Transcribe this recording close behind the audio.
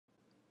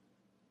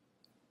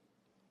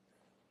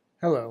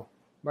Hello,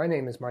 my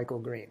name is Michael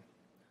Green.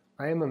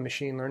 I am a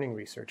machine learning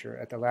researcher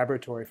at the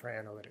Laboratory for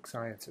Analytic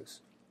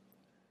Sciences.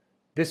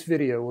 This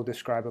video will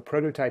describe a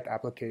prototype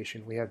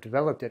application we have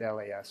developed at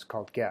LAS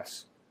called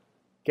GUESS.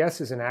 GUESS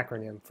is an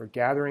acronym for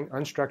Gathering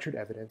Unstructured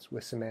Evidence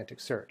with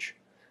Semantic Search.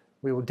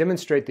 We will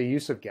demonstrate the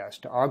use of GUESS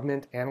to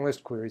augment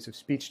analyst queries of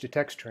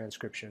speech-to-text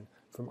transcription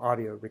from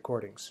audio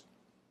recordings.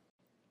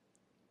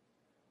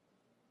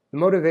 The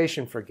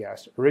motivation for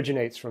GUESS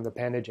originates from the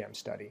PandaGem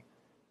study,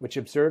 which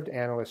observed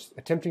analysts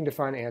attempting to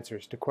find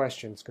answers to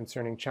questions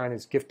concerning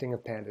China's gifting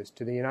of pandas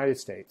to the United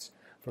States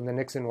from the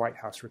Nixon White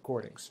House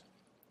recordings.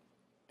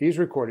 These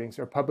recordings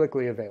are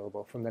publicly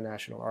available from the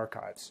National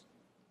Archives.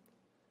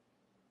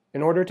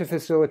 In order to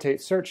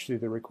facilitate search through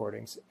the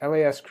recordings,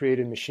 LAS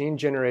created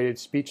machine-generated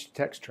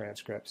speech-to-text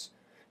transcripts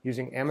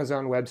using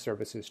Amazon Web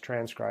Services'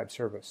 transcribe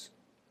service.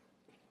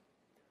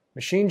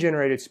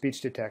 Machine-generated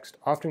speech-to-text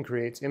often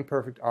creates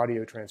imperfect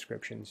audio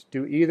transcriptions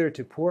due either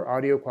to poor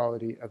audio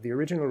quality of the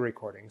original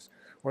recordings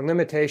or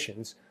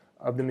limitations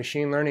of the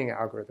machine learning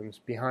algorithms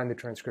behind the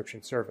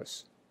transcription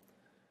service.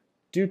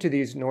 Due to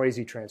these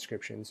noisy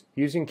transcriptions,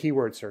 using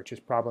keyword search is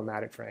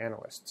problematic for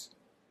analysts.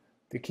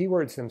 The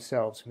keywords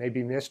themselves may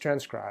be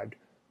mistranscribed,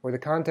 or the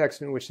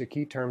context in which the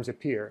key terms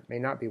appear may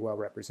not be well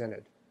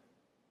represented.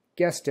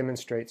 GUESS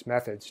demonstrates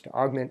methods to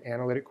augment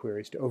analytic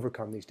queries to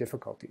overcome these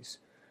difficulties.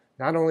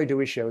 Not only do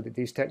we show that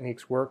these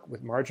techniques work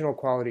with marginal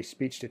quality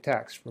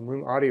speech-to-text from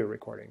room audio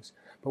recordings,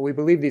 but we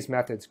believe these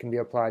methods can be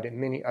applied in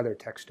many other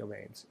text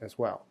domains as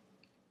well.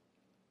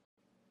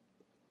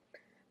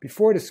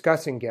 Before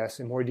discussing GUESS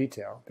in more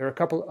detail, there are a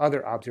couple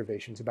other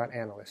observations about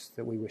analysts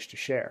that we wish to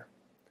share.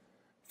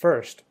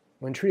 First,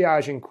 when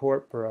triaging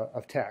corpora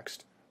of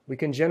text, we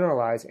can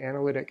generalize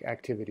analytic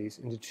activities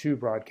into two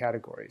broad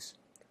categories.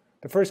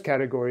 The first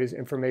category is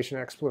information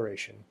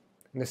exploration,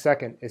 and the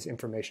second is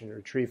information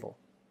retrieval.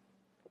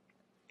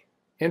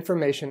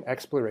 Information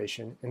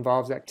exploration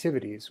involves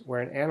activities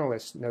where an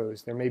analyst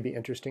knows there may be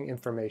interesting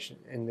information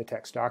in the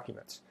text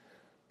documents,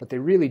 but they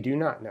really do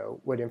not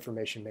know what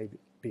information may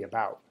be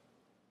about.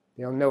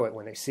 They'll know it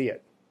when they see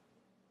it.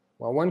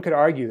 While one could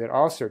argue that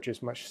all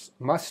searches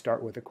must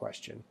start with a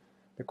question,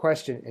 the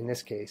question in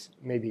this case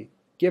may be,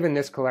 given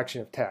this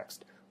collection of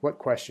text, what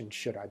questions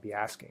should I be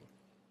asking?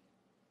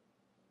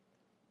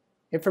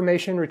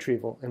 Information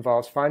retrieval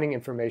involves finding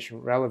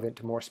information relevant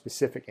to more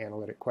specific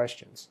analytic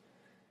questions.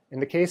 In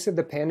the case of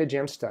the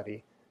PandaGem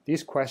study,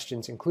 these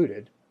questions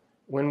included,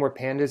 when were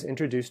pandas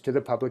introduced to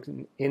the public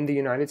in the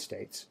United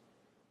States,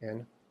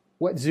 and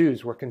what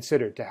zoos were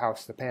considered to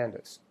house the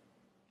pandas?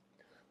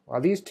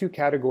 While these two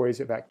categories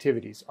of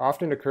activities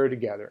often occur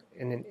together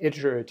in an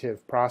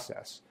iterative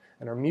process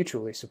and are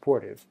mutually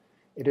supportive,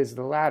 it is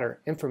the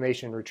latter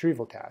information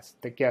retrieval task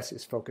that GUESS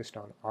is focused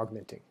on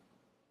augmenting.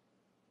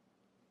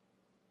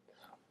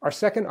 Our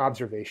second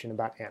observation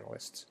about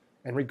analysts,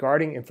 and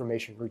regarding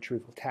information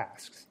retrieval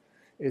tasks,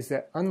 is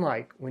that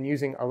unlike when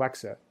using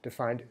Alexa to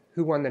find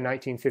who won the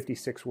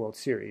 1956 World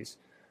Series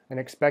and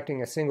expecting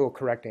a single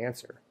correct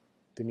answer,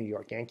 the New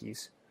York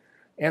Yankees,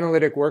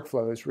 analytic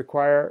workflows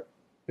require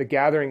the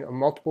gathering of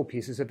multiple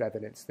pieces of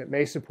evidence that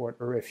may support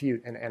or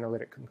refute an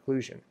analytic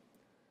conclusion.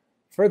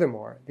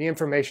 Furthermore, the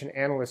information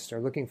analysts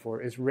are looking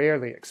for is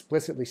rarely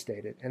explicitly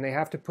stated, and they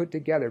have to put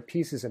together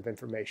pieces of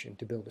information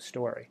to build a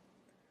story.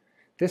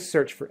 This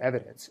search for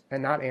evidence,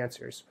 and not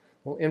answers,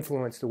 will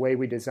influence the way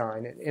we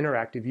design an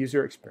interactive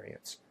user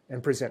experience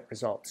and present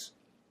results.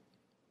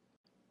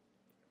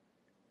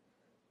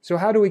 So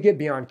how do we get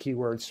beyond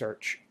keyword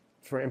search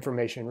for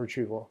information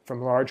retrieval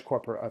from large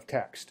corpora of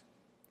text?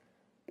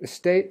 The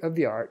state of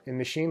the art in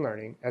machine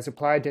learning as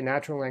applied to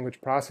natural language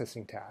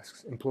processing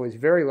tasks employs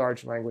very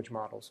large language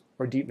models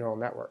or deep neural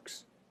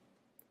networks.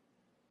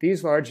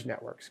 These large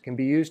networks can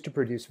be used to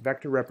produce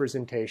vector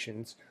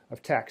representations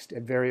of text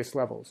at various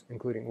levels,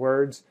 including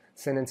words,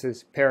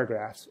 sentences,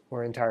 paragraphs,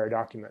 or entire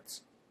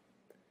documents.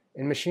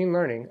 In machine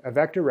learning, a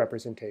vector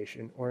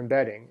representation, or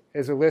embedding,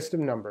 is a list of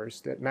numbers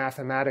that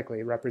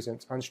mathematically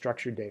represents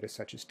unstructured data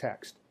such as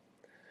text.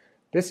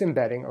 This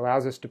embedding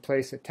allows us to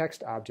place a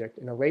text object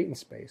in a latent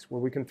space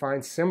where we can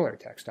find similar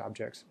text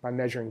objects by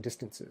measuring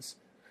distances,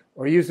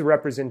 or use the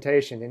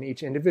representation in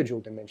each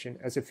individual dimension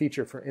as a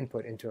feature for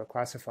input into a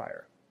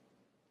classifier.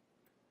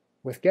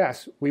 With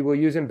GUESS, we will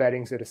use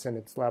embeddings at a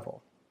sentence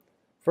level.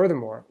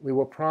 Furthermore, we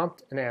will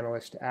prompt an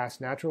analyst to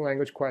ask natural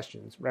language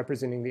questions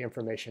representing the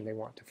information they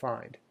want to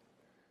find.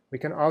 We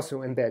can also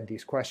embed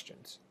these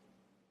questions.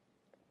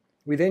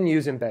 We then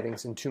use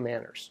embeddings in two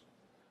manners.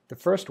 The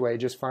first way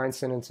just finds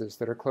sentences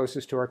that are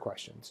closest to our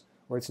questions,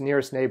 or its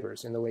nearest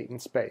neighbors in the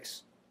latent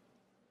space.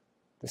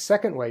 The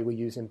second way we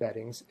use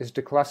embeddings is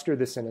to cluster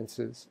the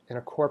sentences in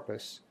a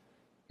corpus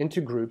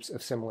into groups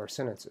of similar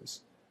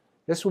sentences.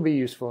 This will be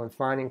useful in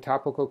finding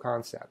topical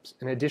concepts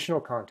and additional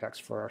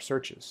context for our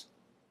searches.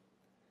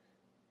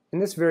 In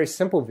this very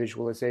simple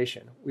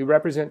visualization, we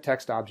represent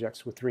text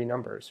objects with three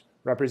numbers,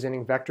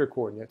 representing vector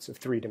coordinates of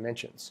 3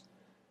 dimensions.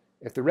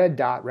 If the red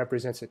dot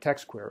represents a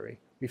text query,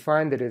 we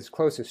find that it is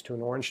closest to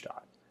an orange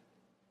dot.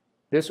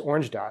 This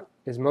orange dot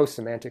is most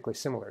semantically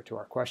similar to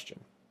our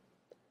question.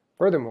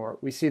 Furthermore,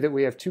 we see that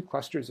we have two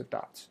clusters of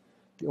dots.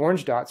 The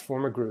orange dots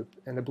form a group,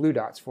 and the blue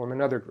dots form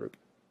another group.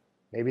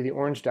 Maybe the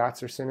orange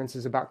dots are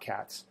sentences about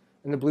cats,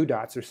 and the blue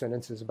dots are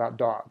sentences about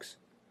dogs.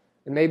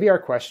 And maybe our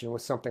question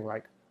was something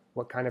like,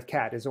 what kind of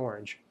cat is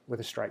orange with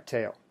a striped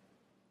tail?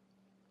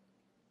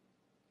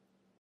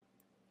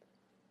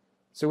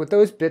 So with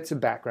those bits of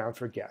background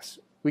for guess,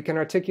 we can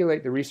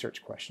articulate the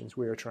research questions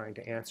we are trying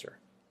to answer.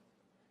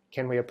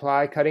 Can we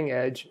apply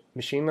cutting-edge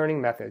machine learning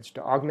methods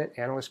to augment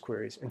analyst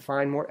queries and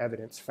find more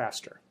evidence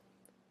faster?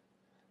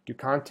 Do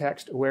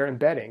context-aware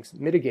embeddings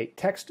mitigate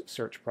text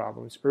search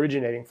problems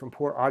originating from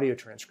poor audio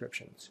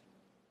transcriptions?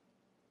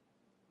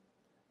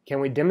 Can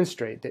we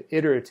demonstrate that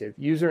iterative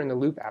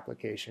user-in-the-loop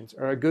applications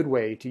are a good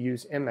way to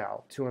use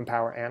ML to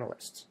empower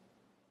analysts?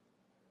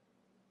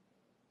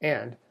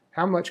 And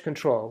how much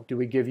control do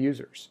we give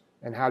users,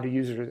 and how do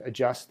users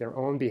adjust their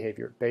own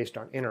behavior based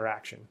on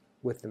interaction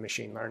with the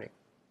machine learning?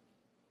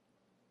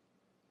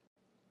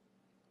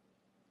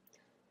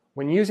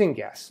 When using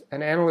Guess,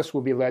 an analyst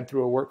will be led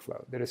through a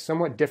workflow that is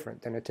somewhat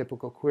different than a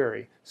typical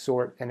query,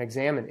 sort, and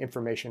examine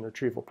information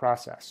retrieval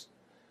process.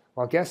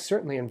 While Guess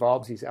certainly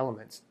involves these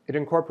elements, it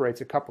incorporates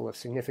a couple of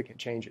significant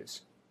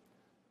changes.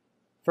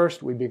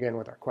 First, we begin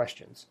with our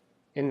questions,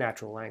 in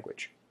natural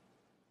language.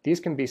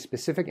 These can be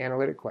specific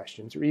analytic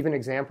questions or even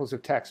examples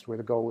of text where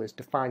the goal is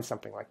to find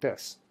something like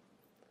this.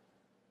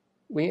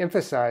 We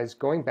emphasize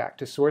going back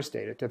to source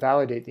data to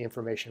validate the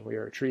information we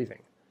are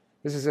retrieving.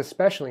 This is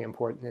especially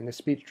important in the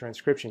speech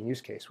transcription use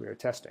case we are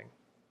testing.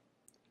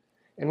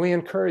 And we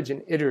encourage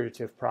an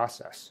iterative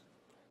process.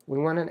 We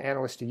want an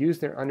analyst to use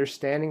their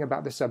understanding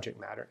about the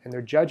subject matter and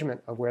their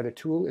judgment of where the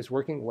tool is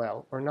working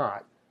well or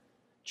not,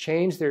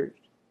 change their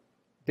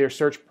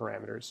search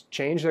parameters,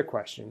 change their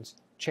questions,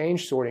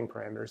 change sorting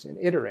parameters, and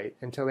iterate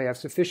until they have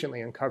sufficiently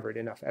uncovered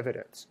enough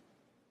evidence.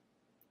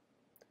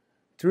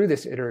 Through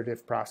this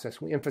iterative process,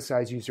 we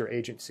emphasize user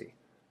agency,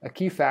 a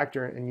key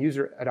factor in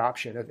user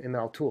adoption of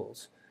ML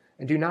tools,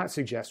 and do not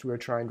suggest we are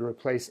trying to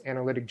replace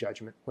analytic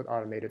judgment with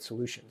automated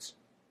solutions.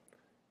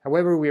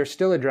 However, we are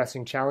still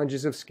addressing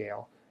challenges of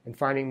scale and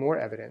finding more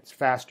evidence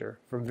faster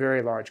from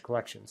very large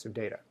collections of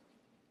data.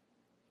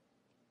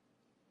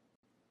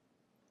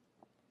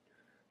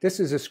 This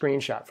is a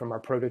screenshot from our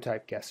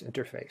prototype Guess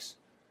interface.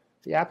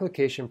 The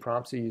application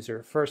prompts a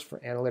user first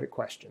for analytic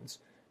questions,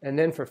 and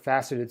then for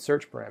faceted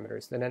search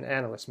parameters that an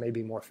analyst may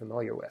be more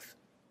familiar with.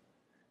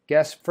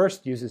 Guess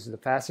first uses the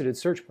faceted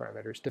search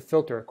parameters to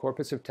filter a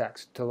corpus of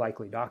text to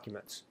likely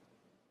documents.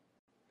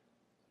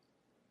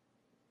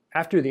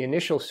 After the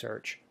initial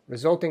search,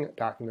 resulting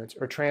documents,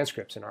 or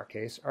transcripts in our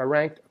case, are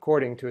ranked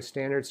according to a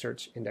standard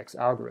search index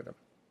algorithm.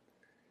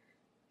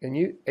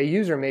 A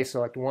user may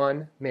select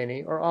one,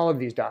 many, or all of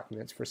these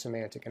documents for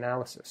semantic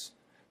analysis.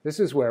 This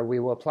is where we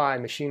will apply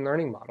machine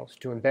learning models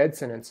to embed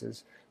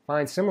sentences,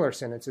 find similar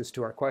sentences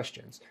to our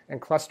questions, and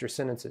cluster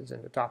sentences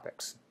into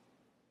topics.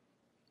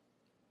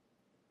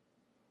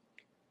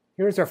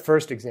 Here's our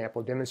first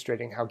example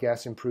demonstrating how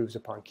Guess improves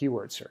upon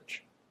keyword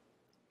search.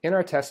 In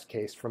our test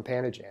case from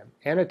PandaJam,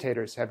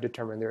 annotators have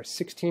determined there are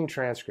 16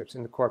 transcripts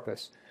in the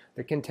corpus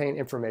that contain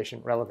information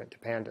relevant to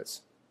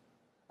pandas.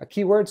 A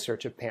keyword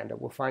search of panda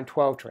will find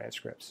 12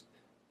 transcripts,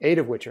 8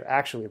 of which are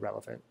actually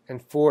relevant,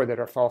 and 4 that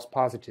are false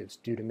positives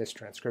due to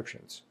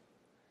mistranscriptions.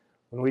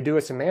 When we do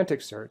a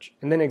semantic search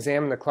and then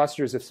examine the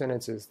clusters of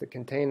sentences that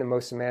contain the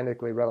most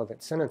semantically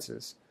relevant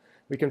sentences,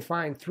 we can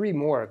find 3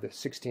 more of the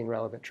 16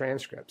 relevant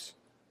transcripts.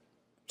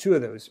 2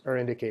 of those are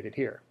indicated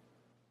here.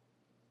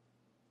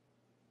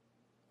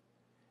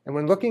 And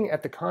when looking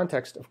at the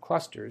context of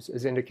clusters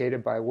as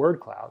indicated by a word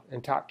cloud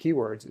and top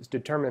keywords is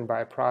determined by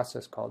a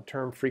process called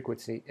term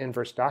frequency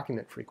inverse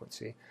document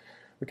frequency,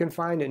 we can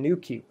find a new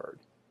keyword,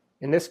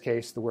 in this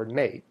case the word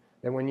mate,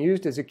 that when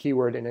used as a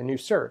keyword in a new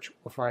search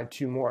will find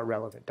 2 more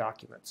relevant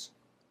documents.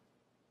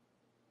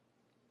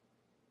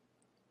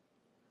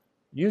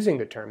 Using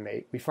the term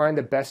mate, we find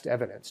the best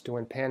evidence to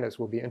when pandas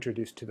will be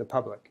introduced to the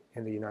public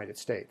in the United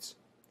States.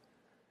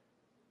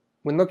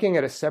 When looking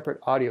at a separate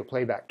audio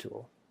playback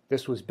tool,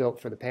 this was built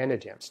for the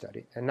PandaJam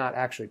study and not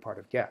actually part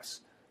of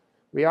Guess,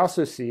 we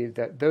also see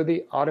that though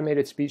the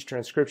automated speech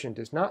transcription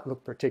does not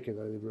look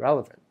particularly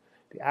relevant,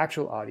 the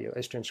actual audio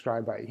as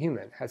transcribed by a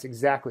human has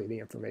exactly the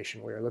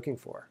information we are looking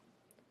for.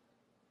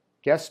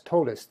 Guess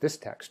told us this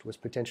text was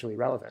potentially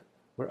relevant,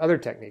 where other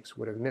techniques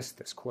would have missed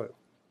this clue.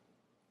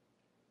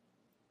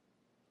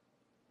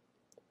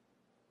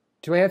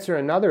 To answer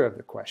another of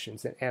the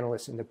questions that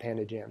analysts in the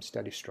PandaJam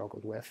study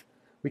struggled with,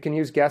 we can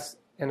use Guess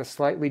in a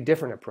slightly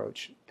different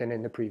approach than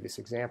in the previous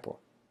example.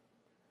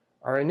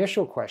 Our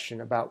initial question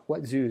about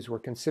what zoos were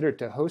considered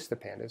to host the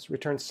pandas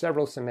returns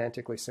several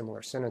semantically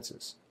similar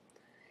sentences.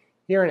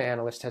 Here an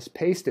analyst has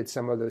pasted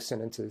some of those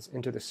sentences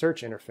into the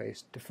search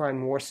interface to find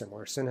more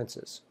similar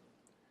sentences.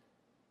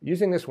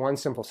 Using this one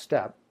simple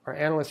step, our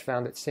analyst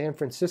found that San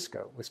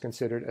Francisco was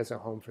considered as a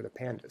home for the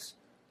pandas.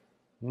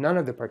 None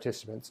of the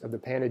participants of the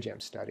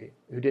PandaJam study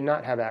who did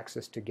not have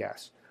access to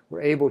Guess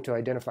were able to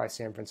identify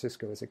San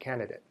Francisco as a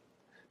candidate,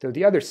 though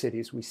the other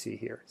cities we see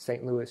here,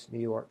 St. Louis,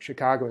 New York,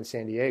 Chicago, and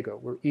San Diego,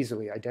 were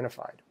easily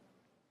identified.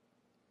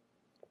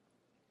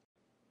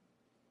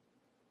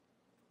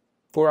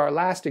 For our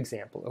last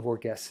example of where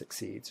Guess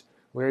succeeds,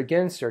 we're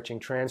again searching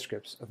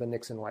transcripts of the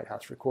Nixon White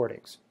House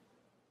recordings.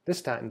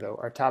 This time, though,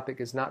 our topic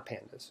is not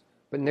pandas,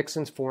 but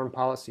Nixon's foreign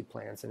policy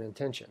plans and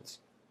intentions.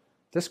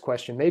 This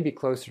question may be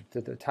closer to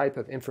the type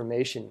of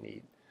information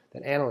need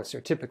that analysts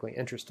are typically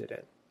interested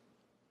in.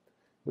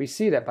 We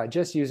see that by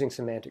just using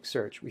semantic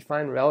search, we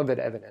find relevant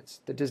evidence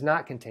that does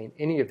not contain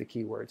any of the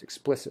keywords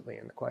explicitly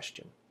in the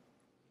question.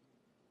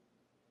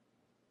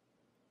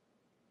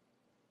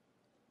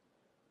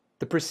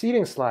 The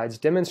preceding slides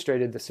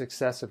demonstrated the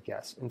success of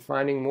Guess in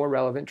finding more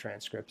relevant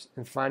transcripts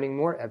and finding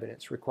more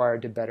evidence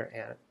required to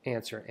better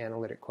answer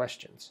analytic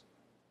questions.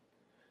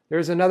 There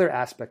is another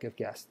aspect of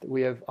Guess that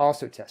we have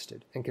also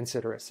tested and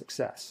consider a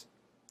success.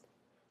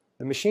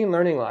 The machine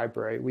learning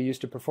library we use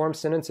to perform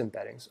sentence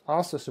embeddings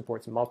also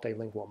supports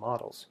multilingual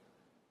models.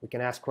 We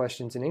can ask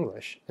questions in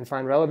English and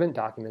find relevant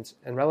documents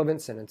and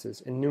relevant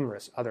sentences in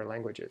numerous other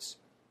languages.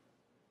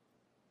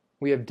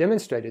 We have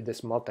demonstrated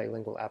this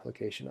multilingual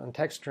application on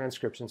text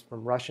transcriptions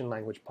from Russian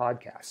language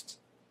podcasts.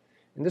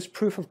 In this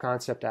proof of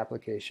concept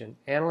application,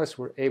 analysts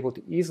were able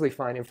to easily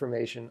find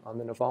information on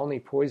the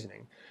Navalny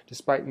poisoning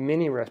despite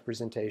many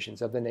representations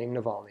of the name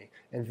Navalny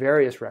and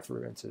various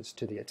references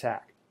to the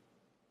attack.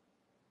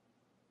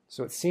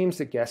 So it seems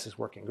that Guess is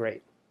working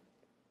great.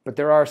 But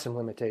there are some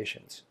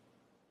limitations.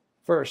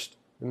 First,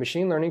 the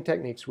machine learning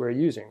techniques we're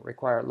using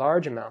require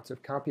large amounts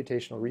of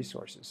computational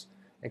resources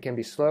and can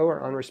be slow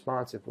or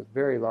unresponsive with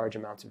very large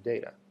amounts of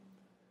data.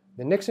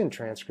 The Nixon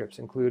transcripts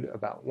include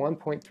about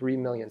 1.3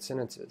 million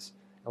sentences,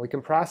 and we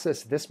can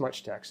process this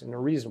much text in a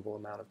reasonable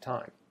amount of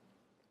time.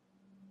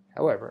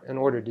 However, in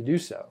order to do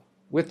so,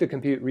 with the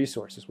compute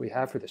resources we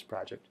have for this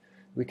project,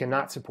 we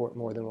cannot support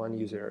more than one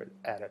user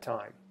at a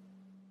time.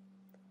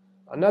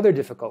 Another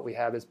difficulty we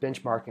have is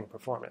benchmarking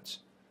performance.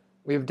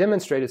 We have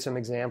demonstrated some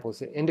examples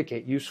that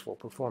indicate useful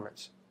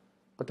performance,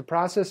 but the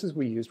processes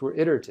we used were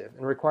iterative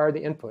and required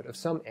the input of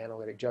some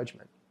analytic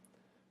judgment.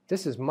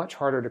 This is much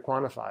harder to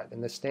quantify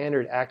than the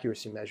standard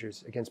accuracy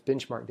measures against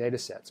benchmark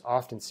datasets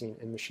often seen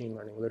in machine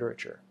learning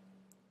literature.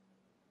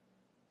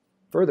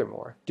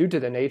 Furthermore, due to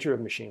the nature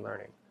of machine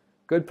learning,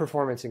 good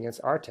performance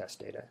against our test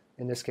data,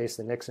 in this case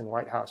the Nixon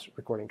White House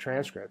recording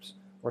transcripts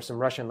or some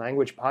Russian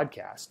language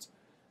podcasts,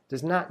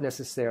 does not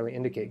necessarily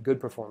indicate good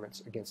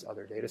performance against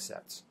other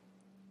datasets.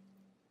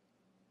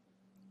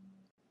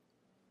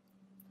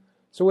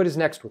 So what is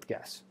next with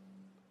Guess?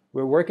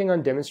 We're working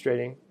on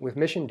demonstrating with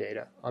mission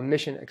data on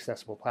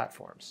mission-accessible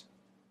platforms.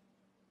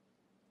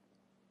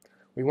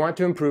 We want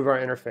to improve our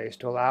interface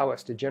to allow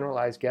us to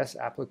generalize Guess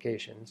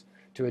applications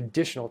to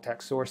additional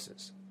text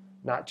sources,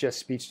 not just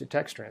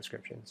speech-to-text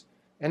transcriptions,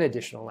 and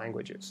additional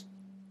languages.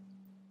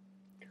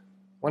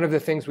 One of the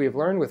things we have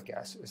learned with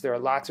Guess is there are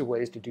lots of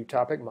ways to do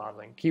topic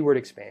modeling, keyword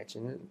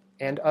expansion,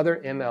 and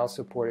other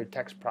ML-supported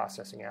text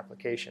processing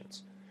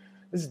applications.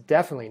 This is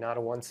definitely not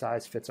a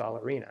one-size-fits-all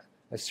arena,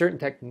 as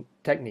certain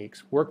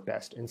techniques work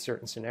best in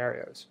certain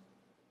scenarios.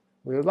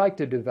 We would like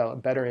to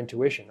develop better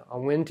intuition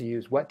on when to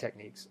use what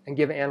techniques and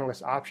give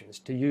analysts options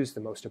to use the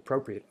most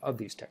appropriate of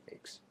these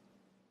techniques.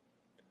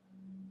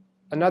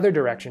 Another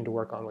direction to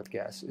work on with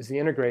Guess is the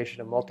integration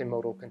of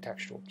multimodal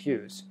contextual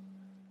cues.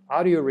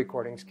 Audio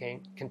recordings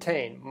can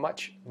contain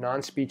much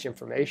non-speech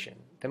information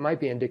that might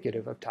be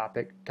indicative of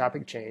topic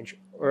change,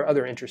 or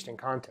other interesting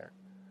content.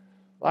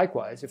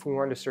 Likewise, if we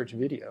want to search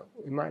video,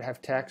 we might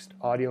have text,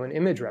 audio, and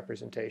image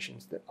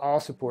representations that all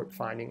support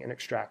finding and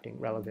extracting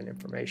relevant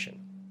information.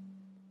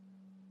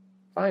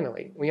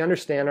 Finally, we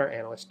understand our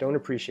analysts don't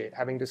appreciate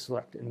having to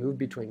select and move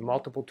between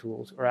multiple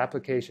tools or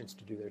applications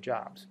to do their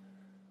jobs.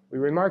 We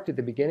remarked at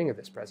the beginning of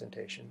this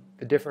presentation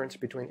the difference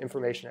between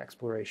information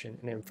exploration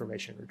and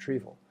information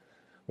retrieval.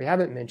 We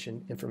haven't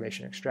mentioned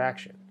information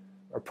extraction,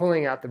 or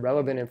pulling out the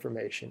relevant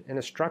information in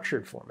a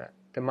structured format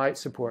that might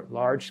support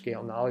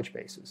large-scale knowledge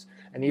bases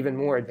and even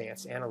more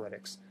advanced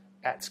analytics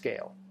at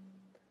scale.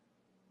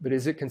 But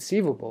is it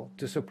conceivable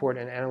to support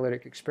an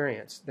analytic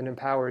experience that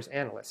empowers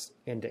analysts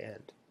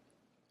end-to-end?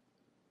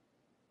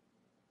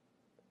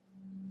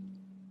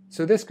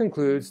 So this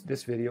concludes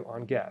this video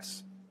on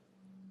Guess,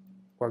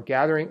 or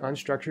gathering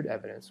unstructured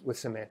evidence with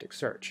semantic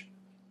search.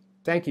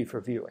 Thank you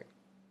for viewing.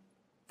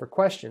 For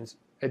questions,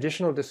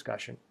 additional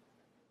discussion,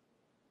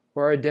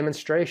 or a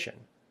demonstration,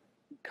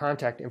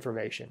 contact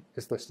information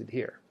is listed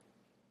here.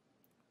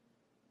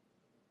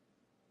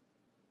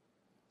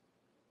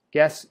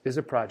 Guess is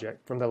a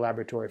project from the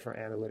Laboratory for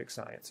Analytic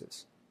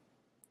Sciences.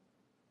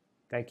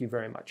 Thank you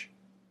very much.